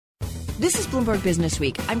This is Bloomberg Business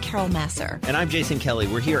Week. I'm Carol Masser. And I'm Jason Kelly.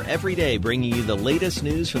 We're here every day bringing you the latest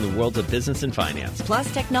news from the worlds of business and finance.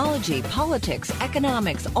 Plus technology, politics,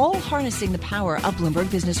 economics, all harnessing the power of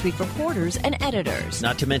Bloomberg Business Week reporters and editors.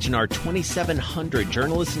 Not to mention our 2,700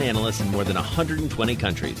 journalists and analysts in more than 120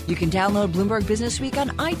 countries. You can download Bloomberg Business Week on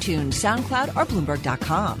iTunes, SoundCloud, or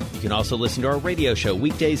Bloomberg.com. You can also listen to our radio show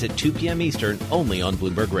weekdays at 2 p.m. Eastern, only on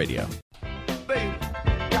Bloomberg Radio. Baby,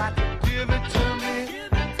 got to give it to me.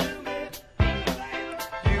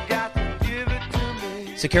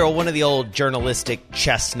 So, Carol, one of the old journalistic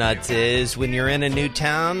chestnuts is when you're in a new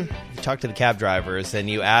town, you talk to the cab drivers and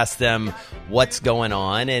you ask them what's going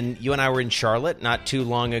on. And you and I were in Charlotte not too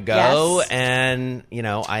long ago. Yes. And, you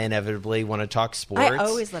know, I inevitably want to talk sports. I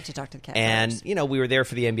always love to talk to the cab drivers. And, you know, we were there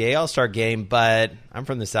for the NBA All-Star game, but I'm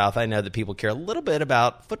from the South. I know that people care a little bit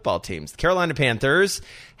about football teams. The Carolina Panthers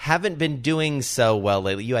haven't been doing so well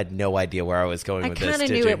lately. You had no idea where I was going with this, I kind of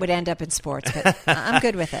knew it would end up in sports, but I'm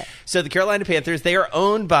good with it. So the Carolina Panthers, they are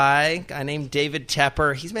owned by a guy named David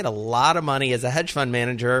Tepper. He's made a lot of money as a hedge fund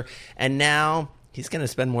manager, and now he's going to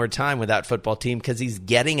spend more time with that football team because he's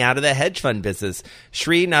getting out of the hedge fund business.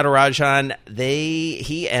 Sri Natarajan,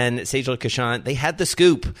 he and Sejal Kashan, they had the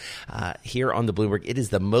scoop here on the Bloomberg. It is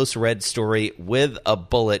the most read story with a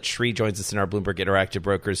bullet. Sri joins us in our Bloomberg Interactive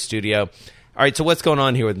Brokers studio. All right, so what's going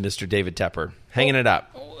on here with Mr. David Tepper? Hanging it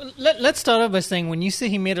up. Let's start off by saying when you say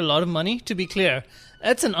he made a lot of money, to be clear,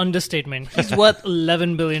 that's an understatement. He's worth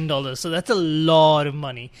 $11 billion, so that's a lot of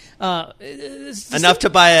money. Enough to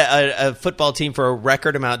buy a football team for a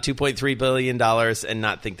record amount, $2.3 billion, and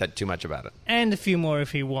not think that too much about it. And a few more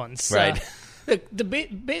if he wants. Right. Look, the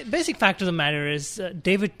basic fact of the matter is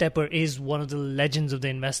David Tepper is one of the legends of the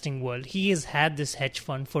investing world. He has had this hedge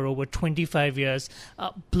fund for over 25 years,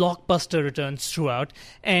 blockbuster returns throughout,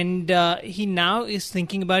 and he now is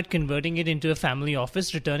thinking about converting it into a family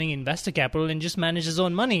office, returning investor capital, and just manage his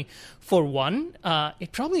own money. For one,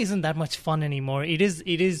 it probably isn't that much fun anymore. It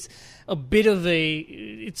is a bit of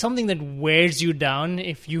it's something that wears you down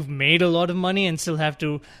if you've made a lot of money and still have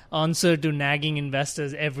to answer to nagging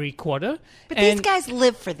investors every quarter. But these guys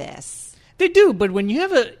live for this. They do, but when you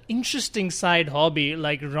have an interesting side hobby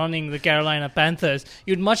like running the Carolina Panthers,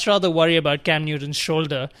 you'd much rather worry about Cam Newton's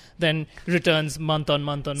shoulder than returns month on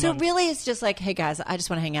month on month. So really it's just like, hey guys, I just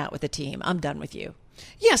want to hang out with the team. I'm done with you.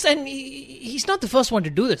 Yes, and he's not the first one to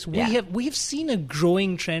do this. We Yeah. have seen a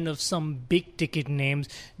growing trend of some big ticket names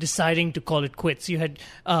deciding to call it quits. You had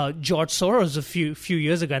George Soros a few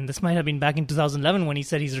years ago, and this might have been back in 2011 when he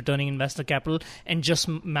said he's returning investor capital and just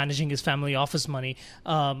managing his family office money.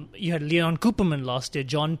 You had Leon Cooperman last year.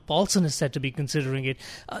 John Paulson is said to be considering it.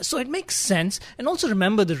 So it makes sense. And also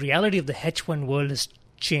remember, the reality of the hedge fund world has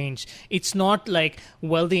changed. It's not like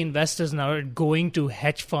wealthy investors now are going to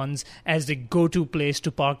hedge funds as the go-to place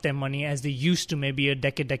to park their money as they used to maybe a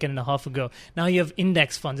decade and a half ago. Now you have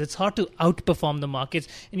index funds. It's hard to outperform the markets,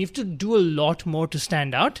 and you have to do a lot more to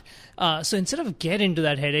stand out. So instead of get into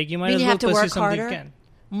that headache, you might as well pursue something you can.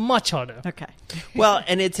 Much harder. Okay. Well,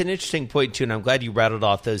 and it's an interesting point, too, and I'm glad you rattled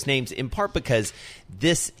off those names, in part because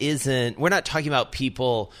we're not talking about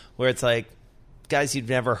people where it's like, guys you've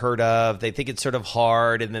never heard of, they think it's sort of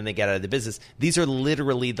hard, and then they get out of the business. These are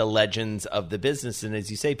literally the legends of the business, and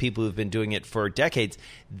as you say, people who've been doing it for decades.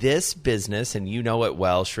 This business, and you know it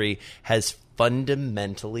well, Sri, has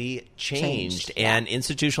fundamentally changed. Yeah. And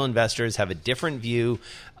institutional investors have a different view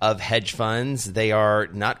of hedge funds. They are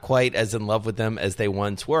not quite as in love with them as they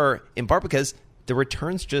once were, in part because the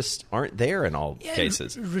returns just aren't there in all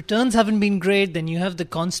cases. Returns haven't been great. Then you have the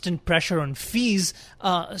constant pressure on fees.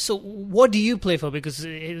 So what do you play for? Because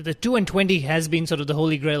the 2-20 has been sort of the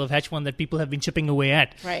holy grail of hedge fund that people have been chipping away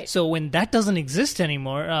at. Right. So when that doesn't exist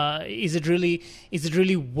anymore, is it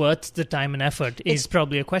really worth the time and effort? Is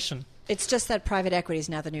probably a question. It's just that private equity is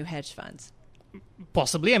now the new hedge funds.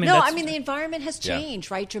 Possibly. The environment has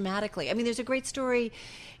changed, right, dramatically. I mean, there's a great story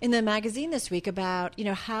in the magazine this week about,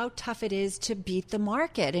 how tough it is to beat the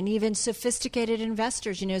market, and even sophisticated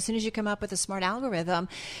investors, as soon as you come up with a smart algorithm,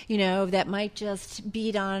 that might just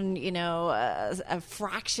beat on, a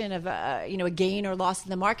fraction of, a gain or loss in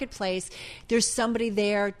the marketplace, there's somebody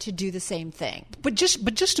there to do the same thing. But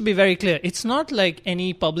just to be very clear, it's not like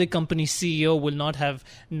any public company CEO will not have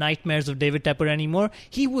nightmares of David Tepper anymore.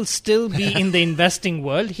 He will still be in the investment investing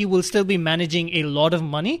world, he will still be managing a lot of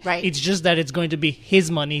money. Right. It's just that it's going to be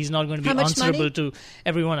his money. He's not going to How be much answerable money? to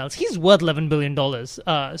everyone else. He's worth $11 billion.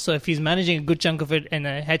 So if he's managing a good chunk of it in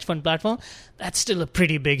a hedge fund platform, that's still a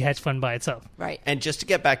pretty big hedge fund by itself. Right. And just to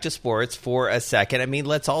get back to sports for a second, I mean,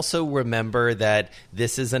 let's also remember that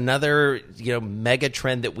this is another, mega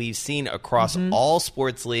trend that we've seen across all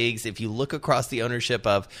sports leagues. If you look across the ownership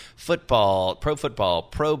of football,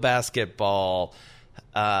 pro basketball,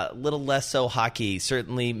 little less so hockey,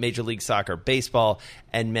 certainly Major League Soccer, baseball,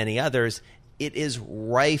 and many others, it is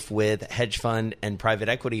rife with hedge fund and private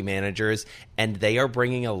equity managers, and they are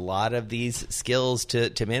bringing a lot of these skills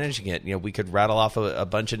to managing it. We could rattle off a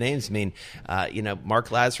bunch of names. I mean, Mark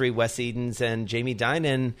Lasry, Wes Edens, and Jamie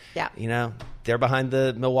Dinan, they're behind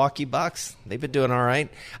the Milwaukee Bucks. They've been doing all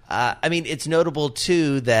right. I mean, it's notable,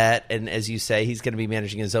 too, that, and as you say, he's going to be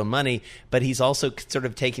managing his own money, but he's also sort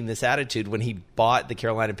of taking this attitude when he bought the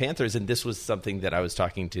Carolina Panthers, and this was something that I was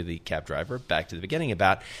talking to the cab driver back to the beginning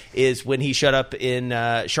about, is when he showed up in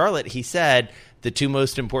Charlotte, he said, the two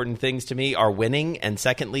most important things to me are winning and,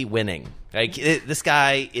 secondly, winning. Like, this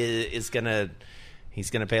guy is going to... He's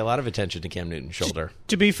going to pay a lot of attention to Cam Newton's shoulder.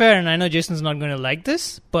 To be fair, and I know Jason's not going to like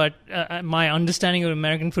this, but my understanding of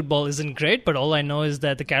American football isn't great, but all I know is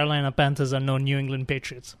that the Carolina Panthers are no New England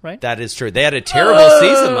Patriots, right? That is true. They had a terrible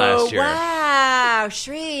season last year. Wow,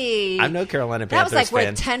 Shri. I'm no Carolina That was Panthers like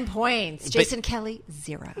fan. worth 10 points. Jason Kelly,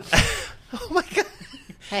 0. Oh, my God.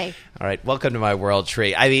 Hey. All right, welcome to my world,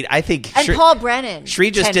 Shri. I mean, I think... And Paul Brennan. Shri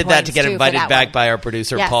just 10 did that to points, get too, invited for that back one. by our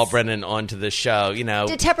producer, Yes. Paul Brennan, onto the show. Did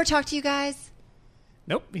Tepper talk to you guys?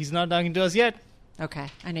 Nope, he's not talking to us yet. Okay,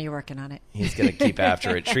 I know you're working on it. He's going to keep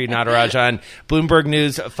after it. Sri Natarajan, Bloomberg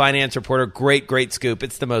News finance reporter. Great scoop.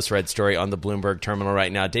 It's the most read story on the Bloomberg terminal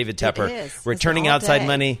right now. David Tepper, is. returning It's all outside day.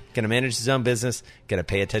 money, going to manage his own business, going to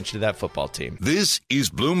pay attention to that football team. This is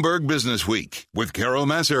Bloomberg Business Week with Carol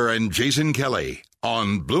Masser and Jason Kelly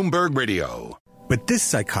on Bloomberg Radio. But this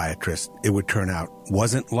psychiatrist, it would turn out,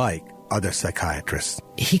 wasn't like other psychiatrists.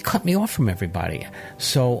 He cut me off from everybody.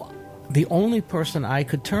 So the only person I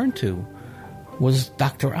could turn to was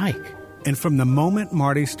Dr. Ike. And from the moment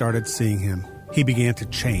Marty started seeing him, he began to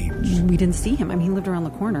change. We didn't see him. I mean, he lived around the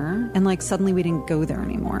corner, and suddenly we didn't go there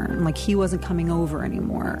anymore. And he wasn't coming over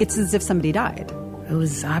anymore. It's as if somebody died. It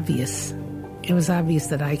was obvious. It was obvious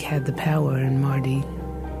that Ike had the power and Marty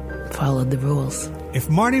followed the rules. If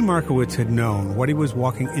Marty Markowitz had known what he was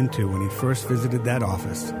walking into when he first visited that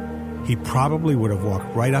office, he probably would have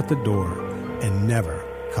walked right out the door and never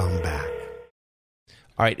come back.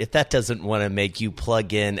 All right, if that doesn't want to make you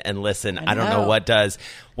plug in and listen, I don't know know. what does.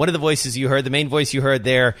 One of the voices you heard, the main voice you heard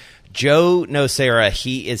there, Joe Nocera,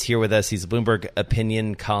 he is here with us. He's a Bloomberg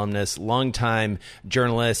opinion columnist, longtime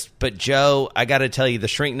journalist. But Joe, I got to tell you, The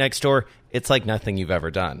Shrink Next Door, it's like nothing you've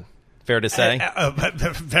ever done. Fair to say?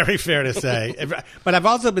 Very fair to say. But I've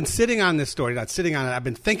also been sitting on this story, not sitting on it, I've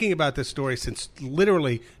been thinking about this story since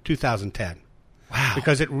literally 2010. Wow.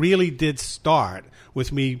 Because it really did start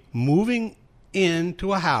with me moving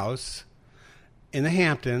into a house in the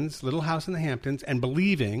Hamptons, little house in the Hamptons, and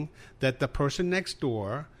believing that the person next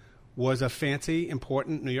door was a fancy,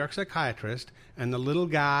 important New York psychiatrist, and the little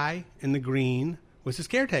guy in the green was his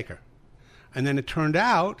caretaker. And then it turned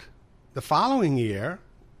out the following year,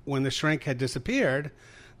 when the shrink had disappeared,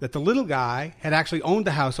 that the little guy had actually owned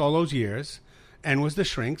the house all those years and was the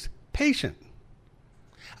shrink's patient.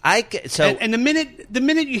 And the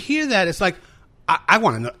minute you hear that, it's like, I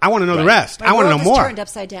want to know. I want to know the rest. I want to know more. Turned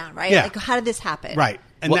upside down, right? Yeah. Like, how did this happen? Right,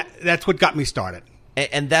 and that's what got me started.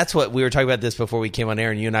 And that's what we were talking about this before we came on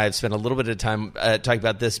air, and you and I have spent a little bit of time talking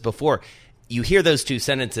about this before. You hear those two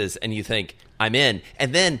sentences, and you think, I'm in.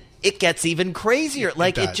 And then it gets even crazier.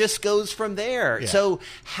 It just goes from there. Yeah. So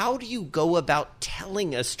how do you go about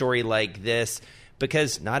telling a story like this?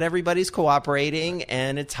 Because not everybody's cooperating,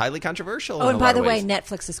 and it's highly controversial. Oh, and by the way,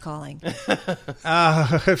 Netflix is calling.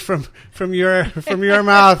 From your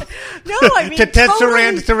mouth. No, I mean to Ted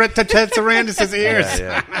totally. Sarandis' ears.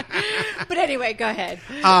 Yeah. But anyway, go ahead.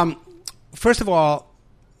 First of all,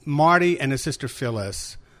 Marty and his sister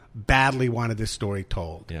Phyllis badly wanted this story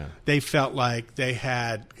told. Yeah. They felt like they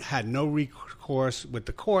had no recourse with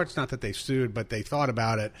the courts, not that they sued, but they thought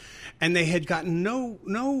about it, and they had gotten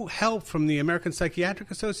no help from the American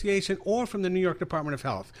Psychiatric Association or from the New York Department of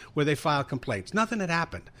Health, where they filed complaints. Nothing had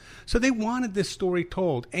happened. So they wanted this story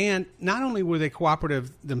told, and not only were they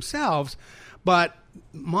cooperative themselves, but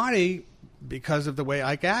Marty, because of the way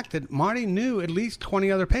Ike acted, Marty knew at least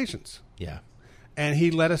 20 other patients. Yeah. And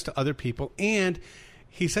he led us to other people, and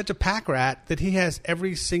he's such a pack rat that he has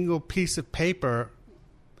every single piece of paper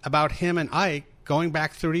about him and Ike going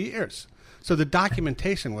back 30 years. So the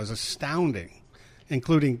documentation was astounding.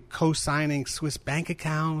 including co-signing Swiss bank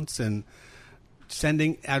accounts and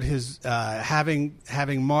sending out his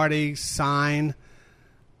having Marty sign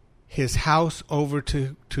his house over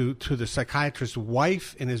to the psychiatrist's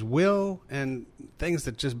wife in his will, and things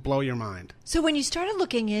that just blow your mind. So when you started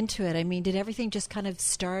looking into it, I mean, did everything just kind of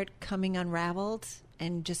start coming unraveled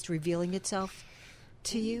and just revealing itself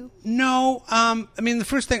to you? No. I mean, the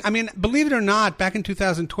first thing, believe it or not, back in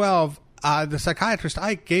 2012, the psychiatrist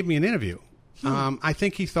gave me an interview. I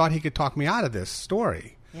think he thought he could talk me out of this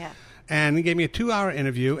story. Yeah. And he gave me a 2-hour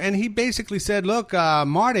interview, and he basically said, look,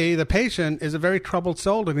 Marty, the patient, is a very troubled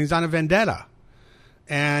soul, and he's on a vendetta.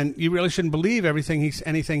 And you really shouldn't believe anything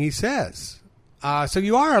he says. So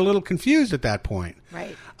you are a little confused at that point.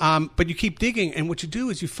 Right. But you keep digging, and what you do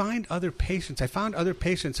is you find other patients. I found other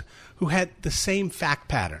patients who had the same fact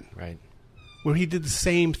pattern. Right. Where he did the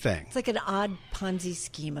same thing. It's like an odd Ponzi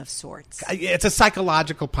scheme of sorts. It's a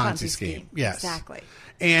psychological Ponzi scheme. Yes. Exactly.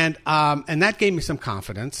 And that gave me some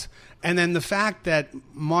confidence. And then the fact that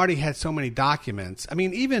Marty had so many documents. I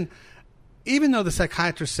mean, even though the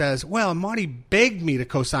psychiatrist says, well, Marty begged me to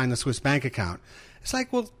co-sign the Swiss bank account. It's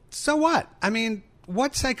like, well, so what? I mean,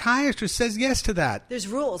 what psychiatrist says yes to that? There's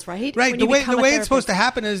rules, right? Right. The way it's supposed to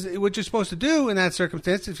happen is what you're supposed to do in that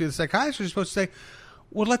circumstance. If you're the psychiatrist, you're supposed to say,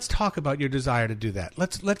 well, let's talk about your desire to do that.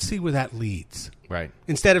 Let's see where that leads. Right.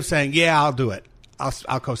 Instead of saying, yeah, I'll do it.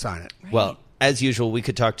 I'll co-sign it. Right. Well, as usual, we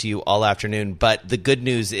could talk to you all afternoon, but the good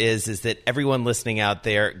news is that everyone listening out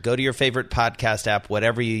there, go to your favorite podcast app,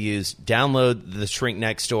 whatever you use, download the Shrink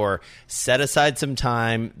Next Door, set aside some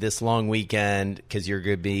time this long weekend because you're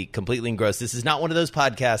going to be completely engrossed. This is not one of those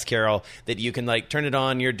podcasts, Carol, that you can turn it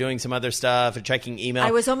on, you're doing some other stuff or checking email.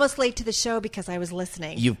 I was almost late to the show because I was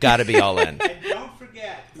listening. You've got to be all in. And don't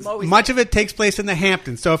forget, much of it takes place in the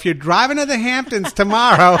Hamptons. So if you're driving to the Hamptons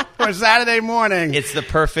tomorrow or Saturday morning, it's the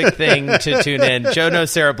perfect thing to tune in. Joe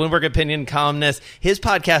Nocera, Bloomberg opinion columnist. His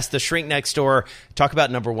podcast, The Shrink Next Door, talk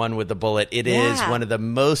about number one with the bullet. It is one of the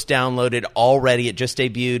most downloaded already. It just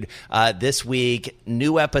debuted this week.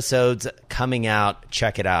 New episodes coming out.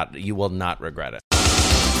 Check it out. You will not regret it.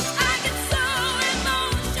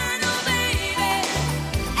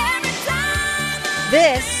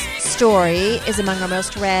 This story is among our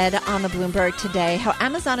most read on the Bloomberg today. How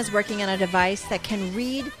Amazon is working on a device that can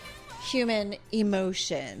read human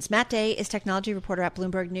emotions. Matt Day is technology reporter at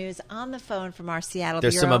Bloomberg News on the phone from our Seattle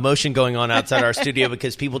There's bureau. some emotion going on outside our studio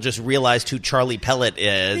because people just realized who Charlie Pellet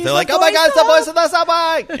is. He's They're like, the oh my God, it's the voice voice of the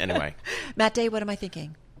subway. Anyway. Matt Day, what am I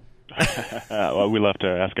thinking? Well, we'll have to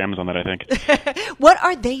ask Amazon that, I think. What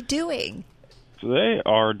are they doing? So they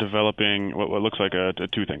are developing what looks like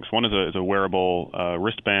two things. One is a wearable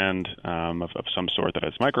wristband of some sort that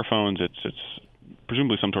has microphones. It's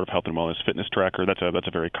presumably some sort of health and wellness fitness tracker. That's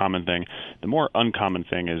a very common thing. The more uncommon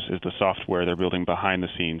thing is the software they're building behind the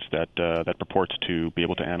scenes that purports to be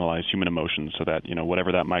able to analyze human emotions, so that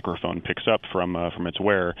whatever that microphone picks up from its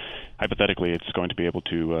wearer, hypothetically, it's going to be able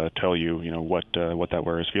to tell you what that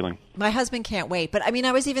wearer is feeling. My husband can't wait. But I mean,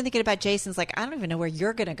 I was even thinking about Jason's. Like, I don't even know where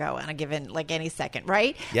you're going to go on a given any second,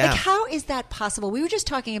 right? Yeah. Like, how is that possible? We were just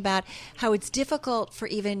talking about how it's difficult for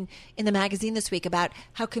even in the magazine this week about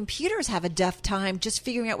how computers have a tough time just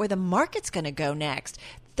figuring out where the market's going to go next.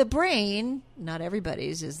 The brain, not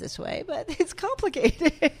everybody's is this way, but it's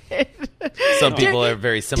complicated. Some people are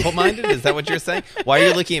very simple-minded. Is that what you're saying? Why are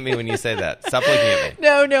you looking at me when you say that? Stop looking at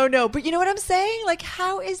me. No. But you know what I'm saying? Like,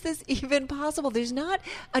 how is this even possible? There's not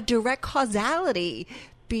a direct causality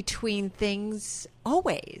between things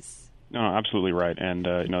always. No, absolutely right, and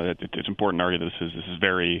it's important to argue that this is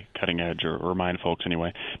very cutting edge, or remind folks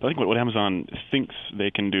anyway. But I think what Amazon thinks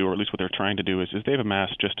they can do, or at least what they're trying to do, is they've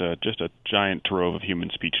amassed just a giant trove of human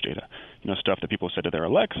speech data. Stuff that people have said to their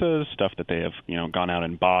Alexas, stuff that they have gone out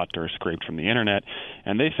and bought or scraped from the internet,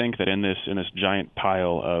 and they think that in this giant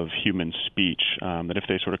pile of human speech, that if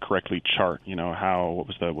they sort of correctly chart, what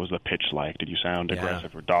was the pitch like? Did you sound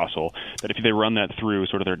aggressive or docile? That if they run that through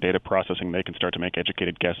sort of their data processing, they can start to make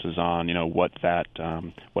educated guesses on what that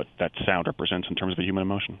sound represents in terms of a human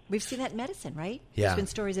emotion. We've seen that in medicine, right? Yeah. There's been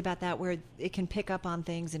stories about that where it can pick up on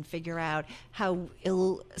things and figure out how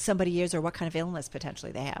ill somebody is or what kind of illness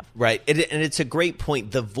potentially they have. Right. And it's a great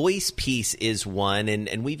point. The voice piece is one,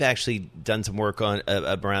 and we've actually done some work on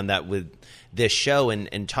around that with this show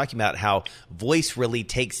and talking about how voice really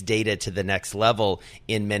takes data to the next level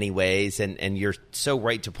in many ways. And you're so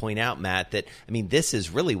right to point out, Matt, that, I mean, this is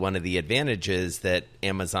really one of the advantages that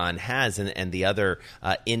Amazon has and the other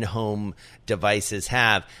in-home devices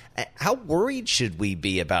have. How worried should we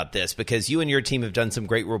be about this? Because you and your team have done some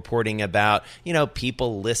great reporting about,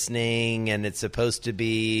 people listening, and it's supposed to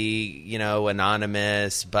be,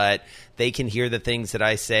 anonymous, but they can hear the things that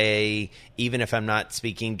I say, even if I'm not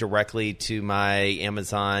speaking directly to my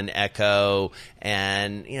Amazon Echo.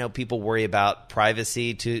 And, people worry about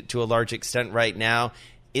privacy to a large extent right now.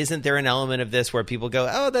 Isn't there an element of this where people go,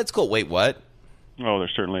 oh, that's cool. Wait, what? Oh,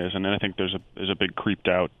 there certainly is, and I think there's a big creeped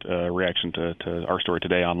out reaction to our story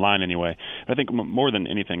today online anyway. I think more than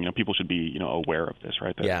anything, people should be aware of this,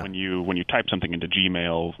 right? That when you type something into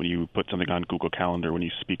Gmail, when you put something on Google Calendar, when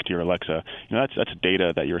you speak to your Alexa, that's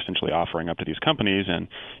data that you're essentially offering up to these companies, and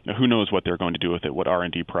who knows what they're going to do with it, what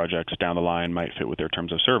R&D projects down the line might fit with their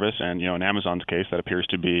terms of service, and in Amazon's case, that appears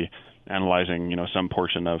to be analyzing some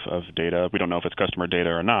portion of data. We don't know if it's customer data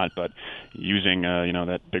or not, but using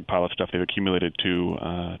that big pile of stuff they've accumulated to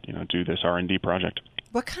do this R&D project.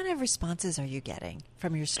 What kind of responses are you getting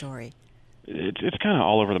from your story? It's kind of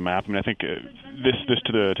all over the map. I think this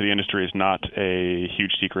to the industry is not a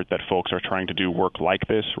huge secret that folks are trying to do work like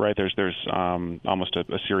this, right? There's almost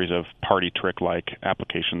a series of party trick like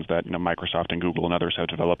applications that Microsoft and Google and others have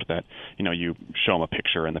developed that you show them a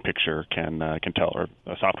picture and the picture can tell, or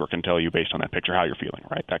a software can tell you based on that picture how you're feeling,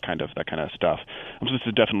 right? That kind of stuff. So this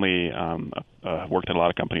is definitely work that a lot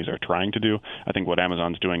of companies are trying to do. I think what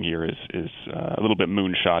Amazon's doing here is a little bit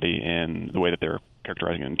moonshotty in the way that they're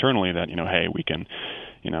characterizing it internally, that hey, we can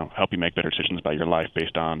help you make better decisions about your life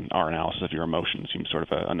based on our analysis of your emotions. Seems sort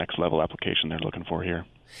of a next level application they're looking for here.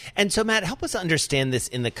 And so, Matt, help us understand this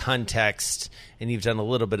in the context, and you've done a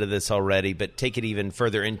little bit of this already, but take it even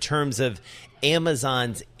further in terms of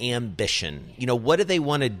Amazon's ambition. What do they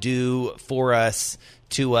want to do for us,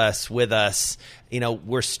 to us, with us?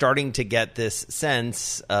 We're starting to get this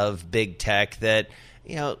sense of big tech that,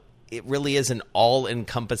 it really is an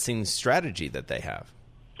all-encompassing strategy that they have.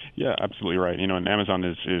 Yeah, absolutely right. And Amazon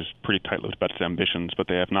is pretty tight-lipped about its ambitions, but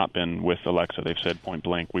they have not been with Alexa. They've said point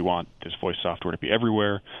blank, we want this voice software to be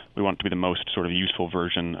everywhere. We want it to be the most sort of useful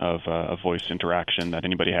version of voice interaction that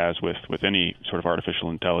anybody has with any sort of artificial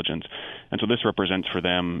intelligence. And so this represents for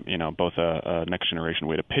them, both a next-generation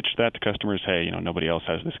way to pitch that to customers. Hey, nobody else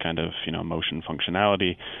has this kind of, motion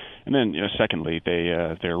functionality. And then, secondly,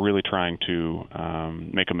 they're really trying to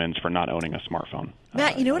make amends for not owning a smartphone.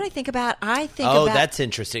 Matt, you know what I think about? That's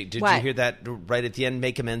interesting. Did you hear that right at the end?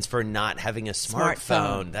 Make amends for not having a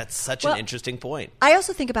smartphone. That's such an interesting point. I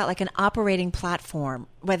also think about like an operating platform,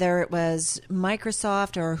 whether it was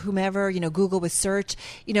Microsoft or whomever, Google with search.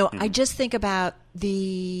 I just think about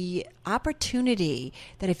the opportunity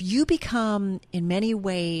that if you become, in many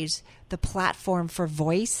ways, the platform for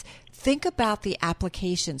voice, think about the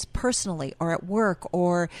applications personally or at work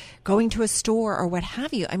or going to a store or what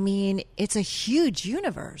have you. I mean, it's a huge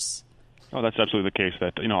universe. Oh, that's absolutely the case.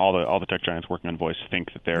 That all the tech giants working on voice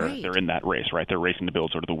think that they're in that race, right? They're racing to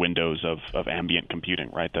build sort of the Windows of ambient computing,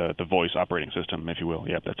 right? The voice operating system, if you will.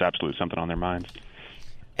 Yeah, that's absolutely something on their minds.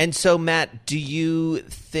 And so, Matt, do you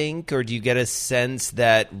think, or do you get a sense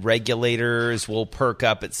that regulators will perk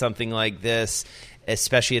up at something like this,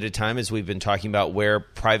 especially at a time, as we've been talking about, where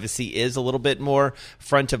privacy is a little bit more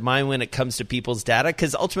front of mind when it comes to people's data?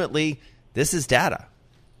 Because ultimately, this is data.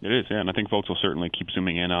 It is, yeah, and I think folks will certainly keep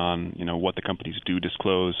zooming in on, what the companies do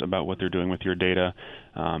disclose about what they're doing with your data.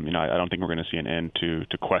 I don't think we're going to see an end to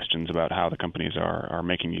questions about how the companies are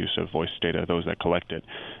making use of voice data, those that collect it.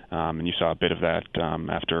 And you saw a bit of that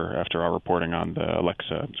after our reporting on the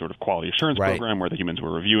Alexa sort of quality assurance program, where the humans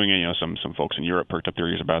were reviewing it. Some folks in Europe perked up their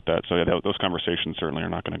ears about that. So yeah, those conversations certainly are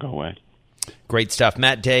not going to go away. Great stuff.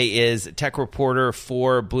 Matt Day is a tech reporter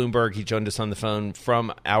for Bloomberg. He joined us on the phone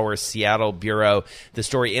from our Seattle bureau. The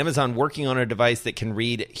story, Amazon working on a device that can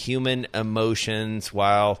read human emotions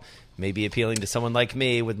while maybe appealing to someone like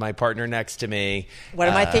me with my partner next to me. What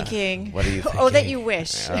am I thinking? What are you thinking? Oh, that you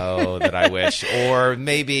wish. Oh, that I wish. Or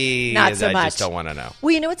maybe not so I much. Just don't want to know.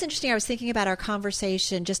 Well, what's interesting? I was thinking about our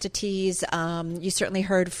conversation, just to tease. You certainly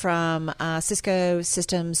heard from Cisco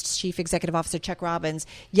Systems Chief Executive Officer Chuck Robbins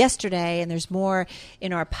yesterday, and there's more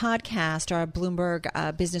in our podcast, our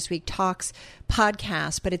Bloomberg Business Week Talks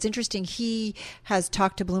podcast. But it's interesting. He has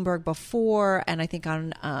talked to Bloomberg before, and I think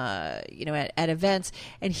on at events,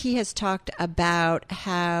 and he has talked about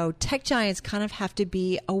how tech giants kind of have to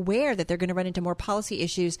be aware that they're going to run into more policy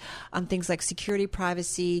issues on things like security,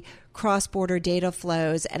 privacy, cross-border data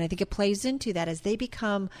flows. And I think it plays into that as they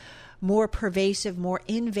become more pervasive, more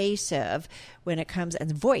invasive when it comes, and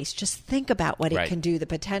voice, just think about what it can do, the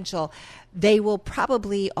potential. They will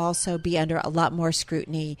probably also be under a lot more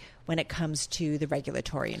scrutiny when it comes to the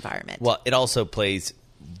regulatory environment. Well, it also plays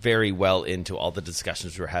very well into all the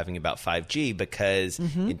discussions we're having about 5G, because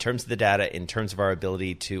in terms of the data, in terms of our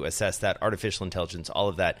ability to assess that, artificial intelligence, all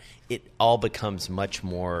of that, it all becomes much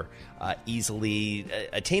more easily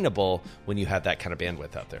attainable when you have that kind of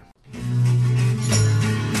bandwidth out there.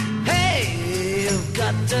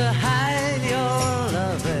 got to hide your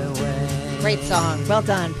love away. Great song. Well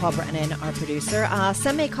done, Paul Brennan, our producer.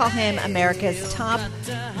 Some may call him America's top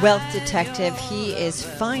wealth detective. He is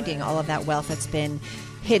finding all of that wealth that's been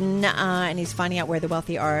hidden, and he's finding out where the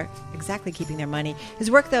wealthy are exactly keeping their money.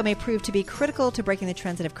 His work, though, may prove to be critical to breaking the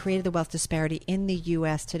trends that have created the wealth disparity in the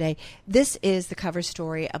U.S. today. This is the cover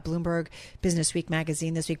story of Bloomberg Business Week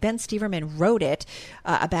magazine this week. Ben Steverman wrote it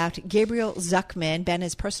about Gabriel Zucman. Ben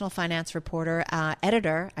is personal finance reporter,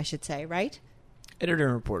 editor, I should say, right? Editor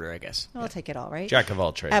and reporter, I guess. I'll take it all, right? Jack of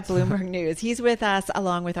all trades. At Bloomberg News. He's with us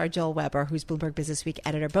along with our Joel Weber, who's Bloomberg Business Week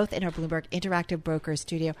editor, both in our Bloomberg Interactive Broker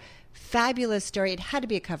studio. Fabulous story. It had to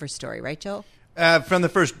be a cover story, right, Joel? From the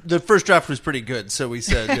first draft was pretty good, so we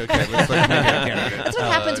said, okay, let's make it a candidate. That's what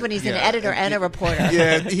happens when he's an editor and a reporter.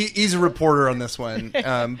 Yeah, he's a reporter on this one.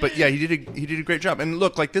 But yeah, he did a great job. And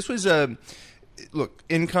look, like this was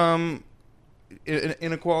income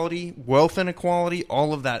inequality, wealth inequality,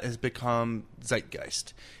 all of that has become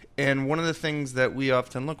zeitgeist. And one of the things that we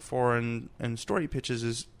often look for in story pitches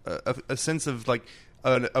is a sense of like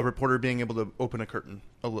a reporter being able to open a curtain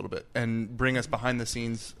a little bit and bring us behind the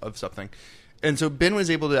scenes of something. And so Ben was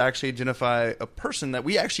able to actually identify a person that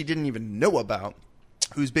we actually didn't even know about,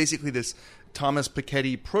 who's basically this Thomas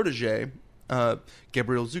Piketty protege,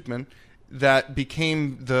 Gabriel Zucman, that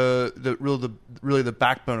became really the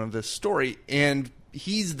backbone of this story. And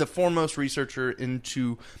he's the foremost researcher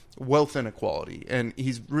into wealth inequality. And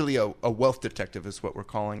he's really a wealth detective is what we're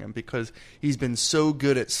calling him, because he's been so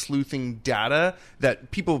good at sleuthing data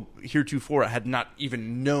that people heretofore had not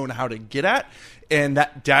even known how to get at. And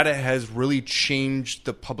that data has really changed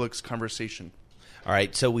the public's conversation. All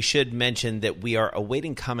right, so we should mention that we are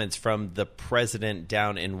awaiting comments from the president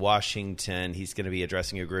down in Washington. He's going to be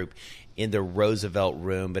addressing a group in the Roosevelt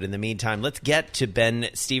Room. But in the meantime, let's get to Ben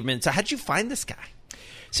Steverman. So how'd you find this guy?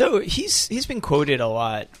 So he's been quoted a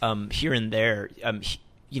lot here and there.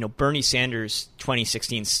 Bernie Sanders'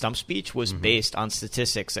 2016 stump speech was based on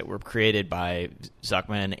statistics that were created by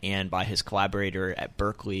Zucman and by his collaborator at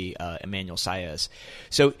Berkeley, Emmanuel Saez.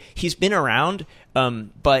 So he's been around,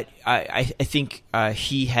 but I think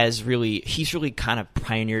he's really kind of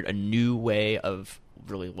pioneered a new way of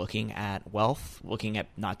really looking at wealth, looking at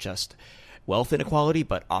not just wealth inequality,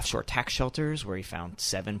 but offshore tax shelters, where he found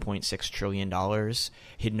 $7.6 trillion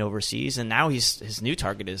hidden overseas. And now his new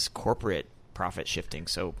target is corporate profit shifting.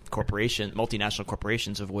 So multinational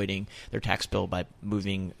corporations avoiding their tax bill by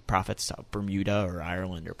moving profits to Bermuda or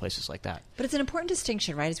Ireland or places like that. But it's an important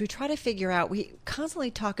distinction, right? As we try to figure out, we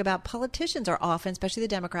constantly talk about, politicians are often, especially the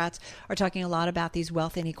Democrats, are talking a lot about these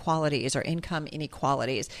wealth inequalities or income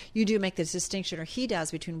inequalities. You do make this distinction, or he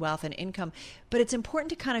does, between wealth and income. But it's important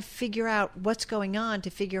to kind of figure out what's going on,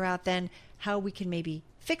 to figure out then how we can maybe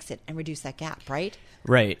fix it and reduce that gap, right?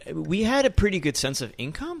 Right. We had a pretty good sense of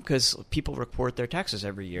income because people report their taxes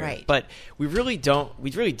every year. Right. But we really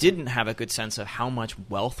didn't have a good sense of how much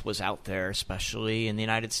wealth was out there, especially in the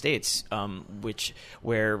United States,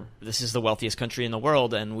 where this is the wealthiest country in the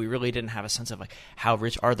world, and we really didn't have a sense of like how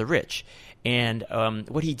rich are the rich. And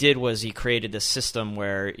what he did was he created this system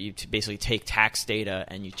where you basically take tax data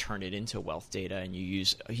and you turn it into wealth data, and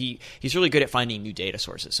he's really good at finding new data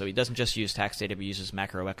sources. So he doesn't just use tax data, but he uses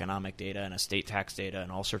macroeconomic data and estate tax data and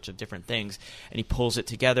all sorts of different things, and he pulls it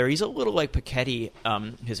together. He's a little like Piketty,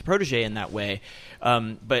 his protege in that way.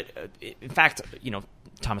 But in fact,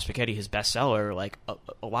 Thomas Piketty, his bestseller, like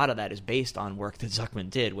a lot of that is based on work that Zucman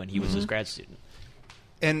did when he was his grad student.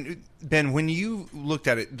 And Ben, when you looked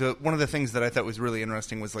at it, one of the things that I thought was really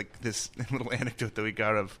interesting was like this little anecdote that we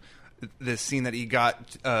got of this scene that he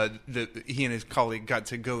and his colleague got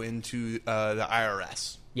to go into the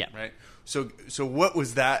IRS. Yeah. Right. So what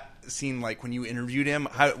was that scene like when you interviewed him?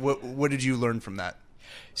 What did you learn from that?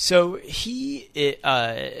 So he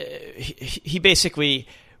basically.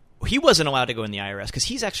 He wasn't allowed to go in the IRS because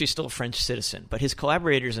he's actually still a French citizen, but his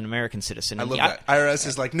collaborator is an American citizen. I love that. IRS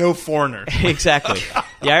is like no foreigner. Exactly.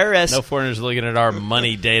 The IRS... No foreigners looking at our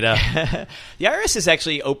money data. The IRS has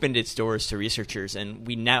actually opened its doors to researchers, and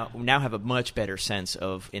we now have a much better sense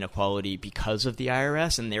of inequality because of the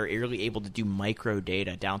IRS, and they're really able to do micro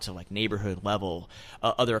data down to like neighborhood level.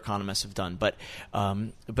 Other economists have done, but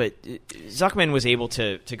Zucman was able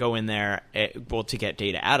to go in there, to get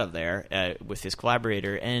data out of there with his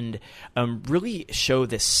collaborator, and really show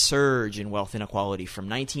this surge in wealth inequality from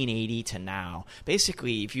 1980 to now.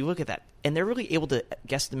 Basically, if you look at that, and they're really able to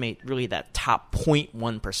guesstimate really that top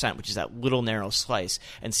 0.1%, which is that little narrow slice,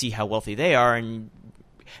 and see how wealthy they are, and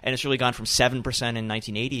it's really gone from 7% in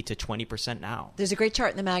 1980 to 20% now. There's a great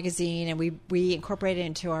chart in the magazine, and we incorporate it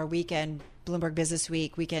into our weekend Bloomberg Business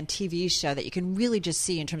Week weekend TV show that you can really just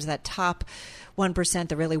see in terms of that top 1%,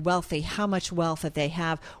 the really wealthy, how much wealth that they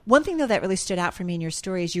have. One thing, though, that really stood out for me in your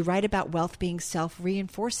story is you write about wealth being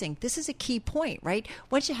self-reinforcing. This is a key point, right?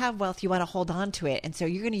 Once you have wealth, you want to hold on to it. And so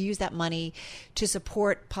you're going to use that money to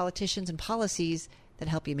support politicians and policies that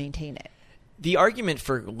help you maintain it. The argument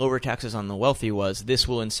for lower taxes on the wealthy was this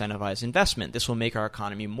will incentivize investment. This will make our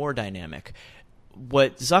economy more dynamic.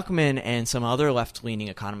 What Zuckman and some other left-leaning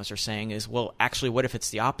economists are saying is, well, actually, what if it's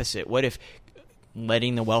the opposite? What if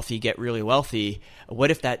letting the wealthy get really wealthy,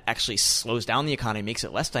 what if that actually slows down the economy, makes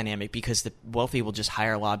it less dynamic because the wealthy will just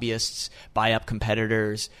hire lobbyists, buy up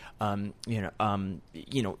competitors,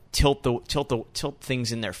 tilt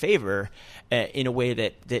things in their favor in a way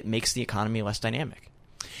that makes the economy less dynamic.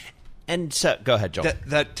 And so, go ahead, Joel.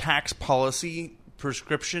 That tax policy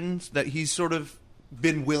prescriptions that he's sort of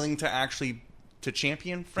been willing to actually to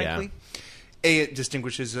champion, frankly. Yeah. It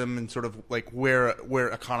distinguishes him in sort of like where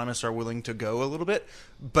economists are willing to go a little bit.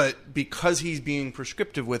 But because he's being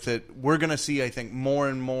prescriptive with it, we're going to see, I think, more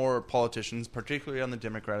and more politicians, particularly on the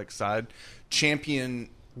Democratic side, champion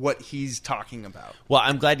what he's talking about. Well,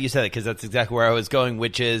 I'm glad you said that because that's exactly where I was going,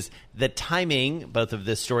 which is the timing, both of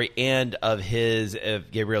this story and of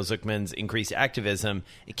Gabriel Zuckman's increased activism.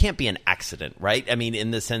 It can't be an accident, right? I mean,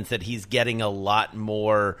 in the sense that he's getting a lot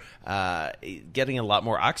more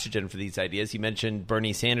oxygen for these ideas. You mentioned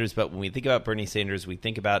Bernie Sanders, but when we think about Bernie Sanders, we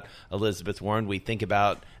think about Elizabeth Warren, we think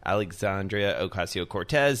about Alexandria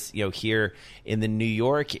Ocasio-Cortez, here in the New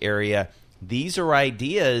York area. These are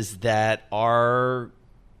ideas that are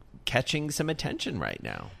catching some attention right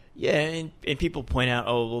now. Yeah, and people point out,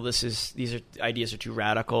 these ideas are too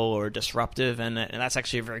radical or disruptive, and that's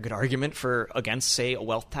actually a very good argument against, say, a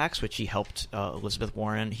wealth tax, which he helped Elizabeth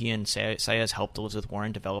Warren. He and Saez helped Elizabeth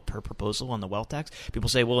Warren develop her proposal on the wealth tax. People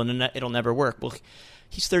say, well, it'll never work. Well,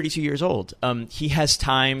 he's 32 years old. He has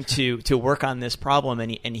time to work on this problem,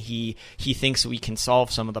 and he thinks we can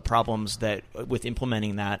solve some of the problems that with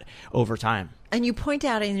implementing that over time. And you point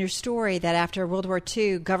out in your story that after World War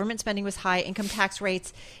II, government spending was high, income tax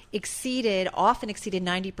rates often exceeded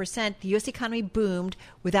 90%. The U.S. economy boomed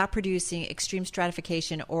without producing extreme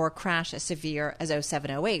stratification or a crash as severe as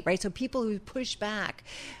 07-08, right? So people who push back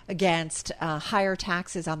against higher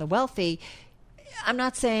taxes on the wealthy, I'm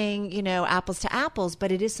not saying, apples to apples,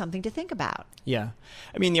 but it is something to think about. Yeah.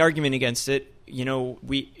 I mean, the argument against it, would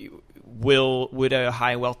a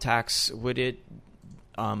high wealth tax, would it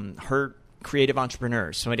hurt creative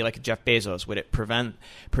entrepreneurs, somebody like Jeff Bezos? Would it prevent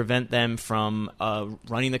them from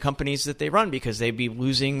running the companies that they run because they'd be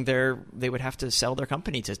losing they would have to sell their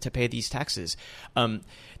company to pay these taxes?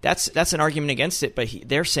 That's an argument against it, but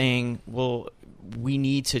they're saying, well, we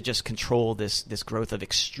need to just control this growth of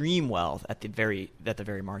extreme wealth at the very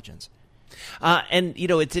margins. And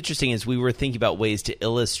it's interesting as we were thinking about ways to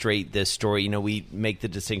illustrate this story. We make the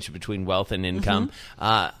distinction between wealth and income,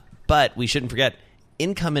 but we shouldn't forget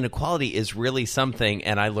income inequality is really something.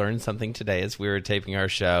 And I learned something today as we were taping our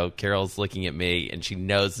show. Carol's looking at me, and she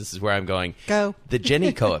knows this is where I'm going. Go. The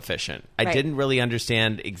Gini coefficient. I didn't really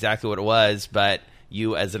understand exactly what it was, but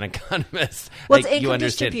you as an economist, well, it's income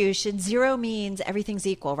distribution. Zero means everything's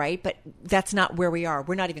equal, right? But that's not where we are.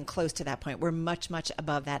 We're not even close to that point. We're much, much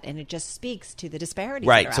above that, and it just speaks to the disparities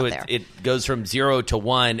that are so out there. It goes from 0 to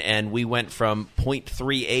 1, and we went from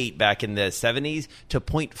 0.38 back in the 70s to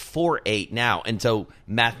 0.48 now. And so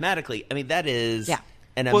mathematically, I mean, that is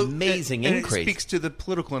an amazing increase. And it speaks to the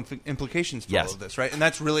political implications for all of this, right? And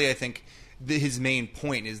that's really, I think, his main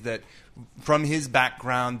point is that from his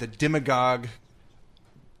background, the demagogue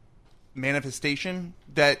manifestation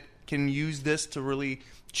that can use this to really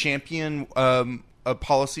champion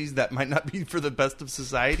policies that might not be for the best of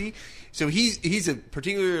society. So he's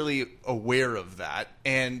particularly aware of that,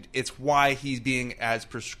 and it's why he's being as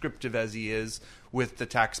prescriptive as he is with the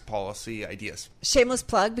tax policy ideas. Shameless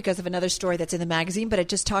plug because of another story that's in the magazine, but it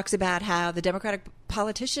just talks about how the Democratic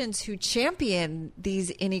politicians who champion these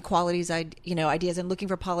inequalities, ideas and looking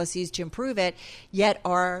for policies to improve it, yet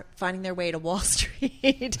are finding their way to Wall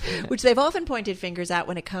Street, which they've often pointed fingers at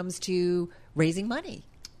when it comes to raising money.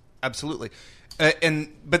 Absolutely.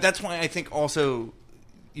 But that's why I think also,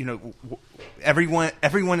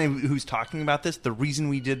 everyone who's talking about this, the reason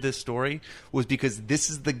we did this story was because this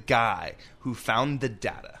is the guy who found the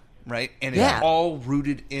data, right? And it's all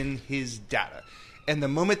rooted in his data. And the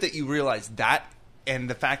moment that you realize that, and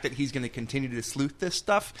the fact that he's going to continue to sleuth this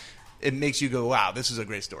stuff, it makes you go, wow, this is a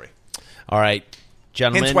great story. All right.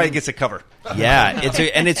 gentlemen. Hence why it gets a cover. Yeah,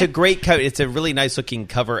 it's a great cover. It's a really nice looking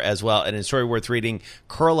cover as well, and a story worth reading.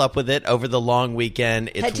 Curl up with it over the long weekend.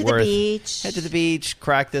 It's Head to worth the beach,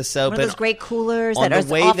 crack this open. One of those great coolers on that are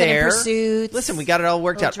the way often there, in Pursuits. Listen, we got it all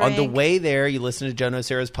worked out. Drink. On the way there, you listen to Joe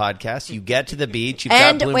Nocera's podcast. You get to the beach. You've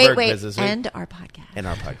got Bloomberg Business Week. And our podcast. And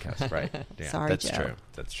our podcast, right? Yeah, Sorry, that's Joe. true.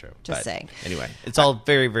 That's true. Just saying. Anyway, it's all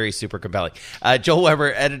very, very super compelling. Joel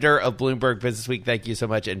Weber, editor of Bloomberg Business Week, thank you so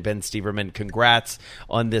much. And Ben Steverman, congrats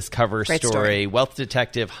on this cover story. Wealth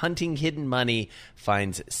detective hunting hidden money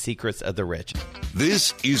finds secrets of the rich.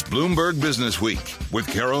 This is Bloomberg Business Week with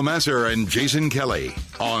Carol Masser and Jason Kelly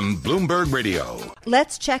on Bloomberg Radio.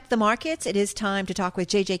 Let's check the markets. It is time to talk with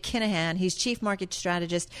J.J. Kinahan. He's chief market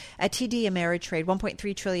strategist at TD Ameritrade,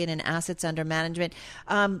 $1.3 trillion in assets under management.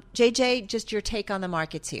 J.J., just your take on the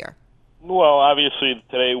markets here. Well, obviously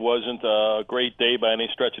today wasn't a great day by any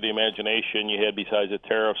stretch of the imagination. You had, besides the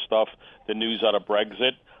tariff stuff, the news out of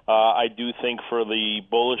Brexit. I do think for the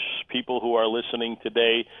bullish people who are listening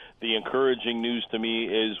today, the encouraging news to me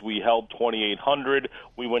is we held 2,800.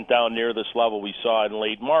 We went down near this level we saw in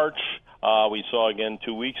late March. We saw again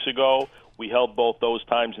 2 weeks ago. We held both those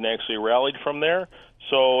times and actually rallied from there.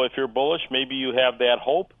 So if you're bullish, maybe you have that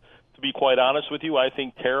hope. To be quite honest with you, I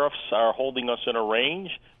think tariffs are holding us in a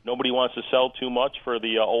range. Nobody wants to sell too much for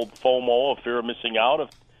the old FOMO of fear of missing out if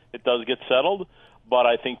it does get settled. But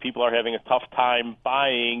I think people are having a tough time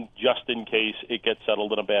buying just in case it gets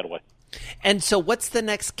settled in a bad way. And so what's the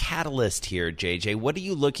next catalyst here, JJ? What are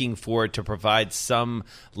you looking for to provide some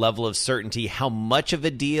level of certainty? How much of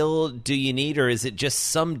a deal do you need, or is it just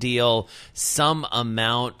some deal, some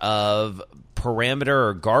amount of parameter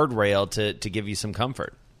or guardrail to give you some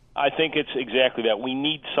comfort? I think it's exactly that. We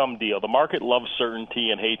need some deal. The market loves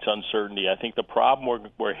certainty and hates uncertainty. I think the problem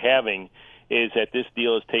we're having is that this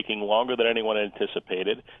deal is taking longer than anyone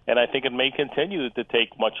anticipated, and I think it may continue to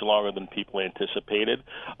take much longer than people anticipated.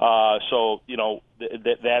 So, you know,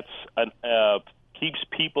 that's keeps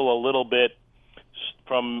people a little bit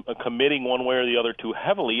from committing one way or the other too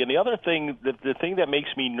heavily. And the other thing, the thing that makes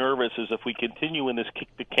me nervous is if we continue in this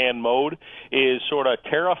kick-the-can mode is sort of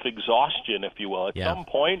tariff exhaustion, if you will. At some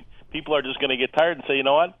point, people are just going to get tired and say, you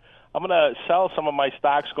know what, I'm going to sell some of my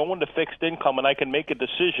stocks, go into fixed income, and I can make a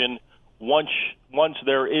decision once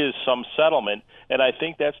there is some settlement. And I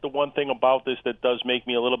think that's the one thing about this that does make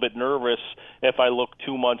me a little bit nervous if I look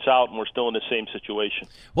 2 months out and we're still in the same situation.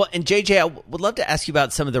 Well, and JJ, I would love to ask you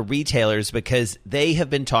about some of the retailers because they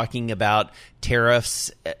have been talking about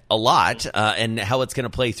tariffs a lot and how it's going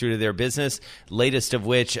to play through to their business. Latest of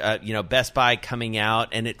which, Best Buy coming out,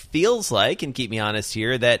 and it feels like, and keep me honest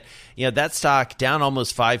here, that that stock down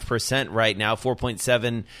almost 5% right now,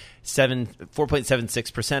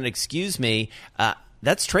 4.76%, excuse me.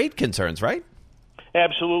 That's trade concerns, right?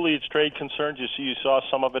 Absolutely, it's trade concerns. You saw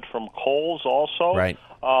some of it from Kohl's also. Right.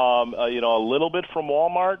 A little bit from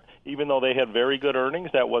Walmart, even though they had very good earnings.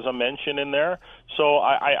 That was a mention in there. So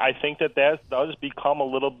I think that does become a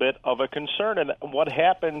little bit of a concern. And what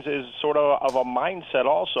happens is sort of a mindset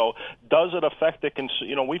also. Does it affect the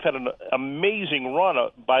consumer? We've had an amazing run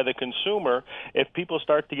by the consumer. If people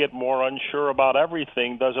start to get more unsure about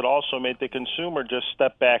everything, does it also make the consumer just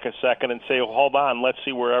step back a second and say, hold on, let's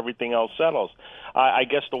see where everything else settles? I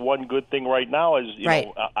guess the one good thing right now is,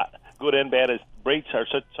 good and bad, is rates are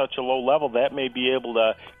such a low level that may be able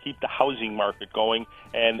to keep the housing market going.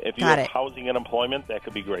 And if you have housing and employment, that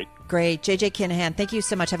could be great. Great. J.J. Kinahan, thank you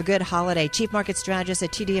so much. Have a good holiday. Chief Market Strategist at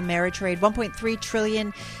TD Ameritrade, $1.3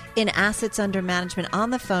 trillion in assets under management, on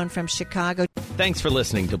the phone from Chicago. Thanks for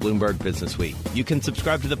listening to Bloomberg Business Week. You can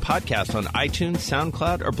subscribe to the podcast on iTunes,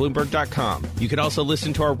 SoundCloud, or Bloomberg.com. You can also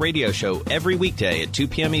listen to our radio show every weekday at 2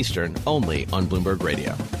 p.m. Eastern, only on Bloomberg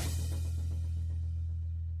Radio.